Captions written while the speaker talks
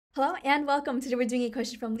Hello and welcome. Today we're doing a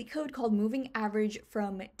question from LeetCode called Moving Average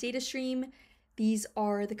from Data Stream. These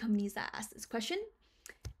are the companies that asked this question.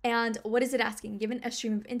 And what is it asking? Given a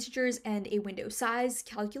stream of integers and a window size,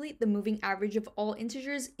 calculate the moving average of all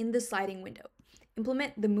integers in the sliding window.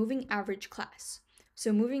 Implement the moving average class.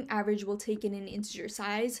 So moving average will take in an integer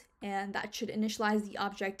size, and that should initialize the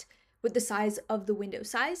object with the size of the window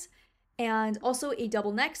size, and also a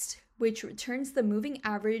double next, which returns the moving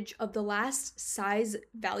average of the last size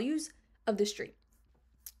values of the string.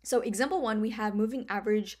 So example 1, we have moving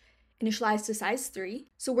average initialized to size 3.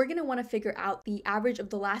 So we're going to want to figure out the average of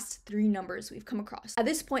the last 3 numbers we've come across. At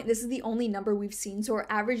this point, this is the only number we've seen, so our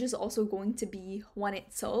average is also going to be 1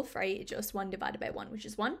 itself, right? Just 1 divided by 1, which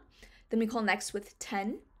is 1. Then we call next with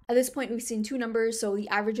 10. At this point, we've seen 2 numbers, so the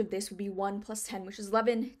average of this would be 1 plus 10, which is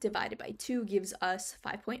 11, divided by 2 gives us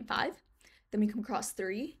 5.5. Then we come across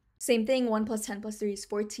 3. Same thing, 1 plus 10 plus 3 is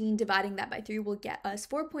 14. Dividing that by 3 will get us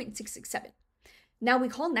 4.667. Now we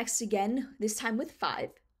call next again, this time with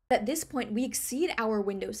 5. At this point, we exceed our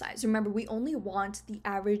window size. Remember, we only want the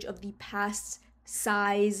average of the past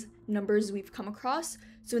size numbers we've come across.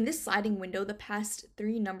 So in this sliding window, the past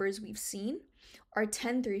 3 numbers we've seen are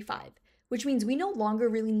 10, 3, 5, which means we no longer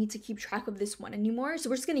really need to keep track of this one anymore.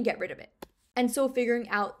 So we're just going to get rid of it. And so figuring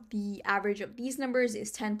out the average of these numbers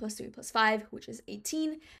is 10 plus 3 plus 5, which is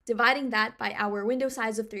 18. Dividing that by our window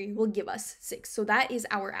size of 3 will give us 6. So that is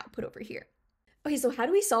our output over here. Okay, so how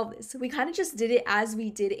do we solve this? We kind of just did it as we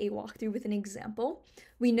did a walkthrough with an example.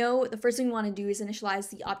 We know the first thing we want to do is initialize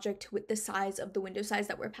the object with the size of the window size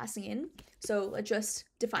that we're passing in. So let's just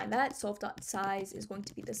define that. Self.size is going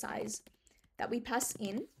to be the size that we pass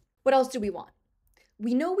in. What else do we want?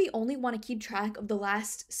 We know we only want to keep track of the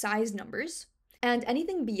last size numbers, and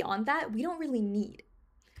anything beyond that we don't really need.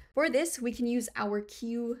 For this, we can use our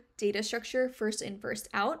queue data structure, first in, first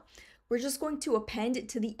out. We're just going to append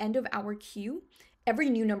to the end of our queue every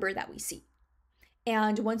new number that we see.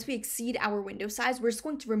 And once we exceed our window size, we're just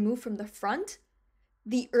going to remove from the front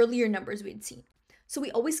the earlier numbers we had seen. So we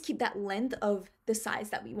always keep that length of the size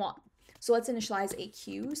that we want. So let's initialize a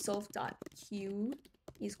queue. Self.queue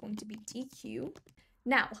is going to be dq.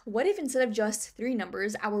 Now, what if instead of just 3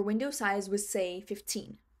 numbers, our window size was, say,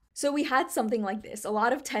 15? So we had something like this, a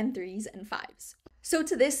lot of 10 3s and 5s. So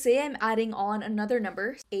to this, say I'm adding on another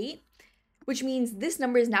number, 8, which means this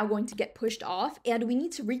number is now going to get pushed off, and we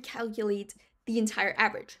need to recalculate the entire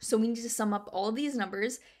average. So we need to sum up all of these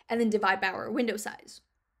numbers and then divide by our window size.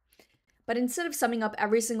 But instead of summing up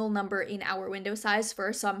every single number in our window size for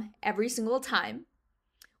a sum every single time,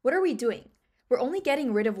 what are we doing? We're only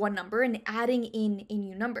getting rid of one number and adding in a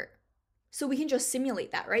new number. So we can just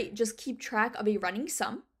simulate that, right? Just keep track of a running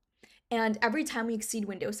sum. And every time we exceed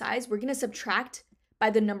window size, we're going to subtract by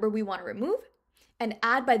the number we want to remove and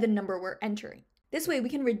add by the number we're entering. This way we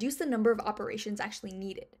can reduce the number of operations actually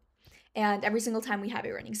needed. And every single time we have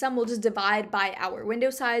a running sum, we'll just divide by our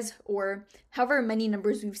window size or however many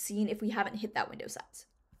numbers we've seen if we haven't hit that window size.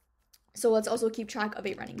 So let's also keep track of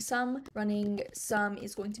a running sum. Running sum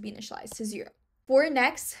is going to be initialized to 0. For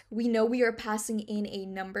next, we know we are passing in a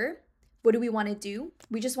number. What do we want to do?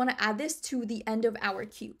 We just want to add this to the end of our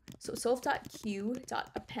queue. So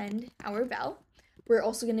self.queue.append our val. We're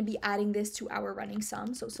also going to be adding this to our running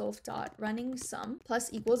sum. So self.running_sum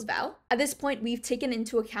plus equals val. At this point, we've taken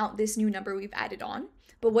into account this new number we've added on.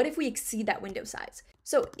 But what if we exceed that window size?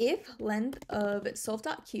 So if length of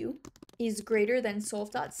self.queue is greater than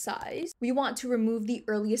self.size, we want to remove the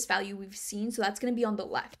earliest value we've seen. So that's going to be on the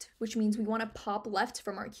left, which means we want to pop left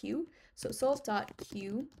from our queue. So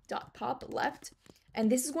self.queue.pop left,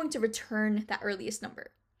 and this is going to return that earliest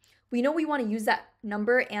number. We know we want to use that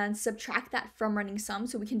number and subtract that from running sum,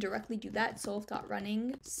 so we can directly do that.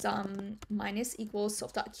 Self.running sum minus equals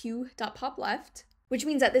self.queue.pop left, which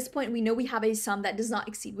means at this point we know we have a sum that does not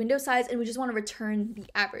exceed window size, and we just want to return the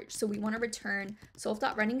average. So we want to return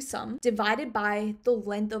self.running sum divided by the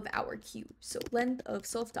length of our queue. So length of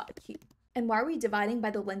self.queue. And why are we dividing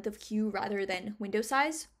by the length of queue rather than window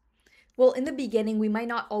size? Well, in the beginning, we might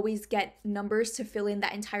not always get numbers to fill in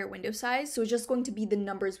that entire window size. So it's just going to be the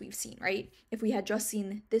numbers we've seen, right? If we had just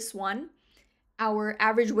seen this one, our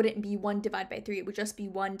average wouldn't be 1 divided by 3. It would just be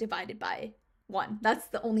 1 divided by 1. That's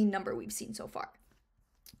the only number we've seen so far.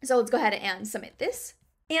 So let's go ahead and submit this.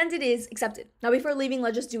 And it is accepted. Now, before leaving,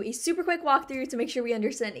 let's just do a super quick walkthrough to make sure we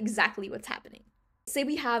understand exactly what's happening. Say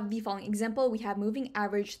we have the following example. We have moving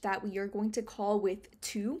average that we are going to call with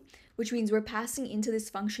 2, which means we're passing into this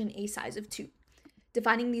function a size of 2.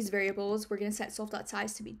 Defining these variables, we're going to set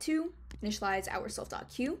self.size to be 2, initialize our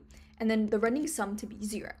self.queue, and then the running sum to be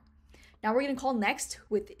 0. Now we're going to call next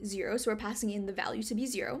with 0, so we're passing in the value to be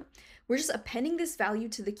 0. We're just appending this value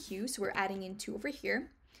to the queue, so we're adding in 2 over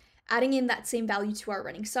here. Adding in that same value to our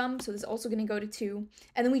running sum, so this is also going to go to 2,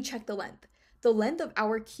 and then we check the length. The length of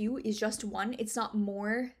our queue is just 1, it's not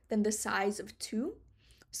more than the size of 2,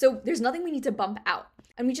 so there's nothing we need to bump out.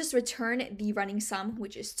 And we just return the running sum,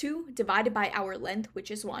 which is 2, divided by our length,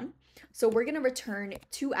 which is 1. So we're going to return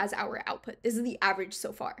 2 as our output. This is the average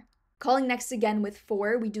so far. Calling next again with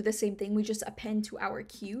 4, we do the same thing. We just append to our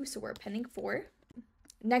queue, so we're appending 4.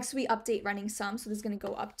 Next, we update running sum, so this is going to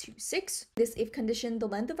go up to 6. This if condition, the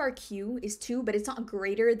length of our queue is 2, but it's not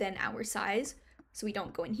greater than our size, so we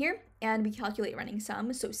don't go in here. And we calculate running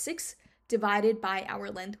sum, so 6 divided by our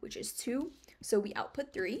length, which is 2, so we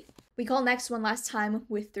output 3. We call next one last time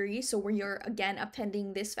with 3, so we're again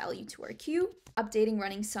appending this value to our queue, updating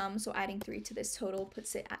running sum, so adding 3 to this total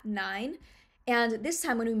puts it at 9. And this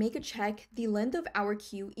time when we make a check, the length of our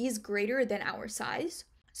queue is greater than our size.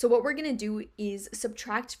 So what we're going to do is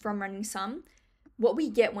subtract from running sum what we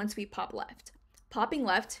get once we pop left. Popping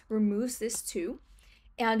left removes this 2,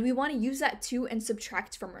 and we want to use that 2 and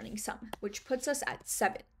subtract from running sum, which puts us at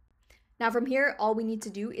 7. Now from here, all we need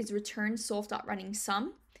to do is return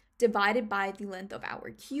solve.running_sum divided by the length of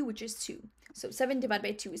our queue, which is 2. So 7 divided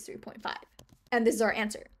by 2 is 3.5. And this is our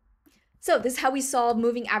answer. So this is how we solve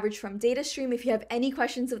moving average from data stream. If you have any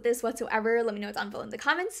questions with this whatsoever, let me know down below in the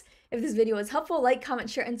comments. If this video was helpful, like, comment,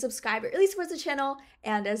 share, and subscribe. It really supports the channel.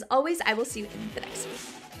 And as always, I will see you in the next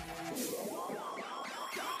one.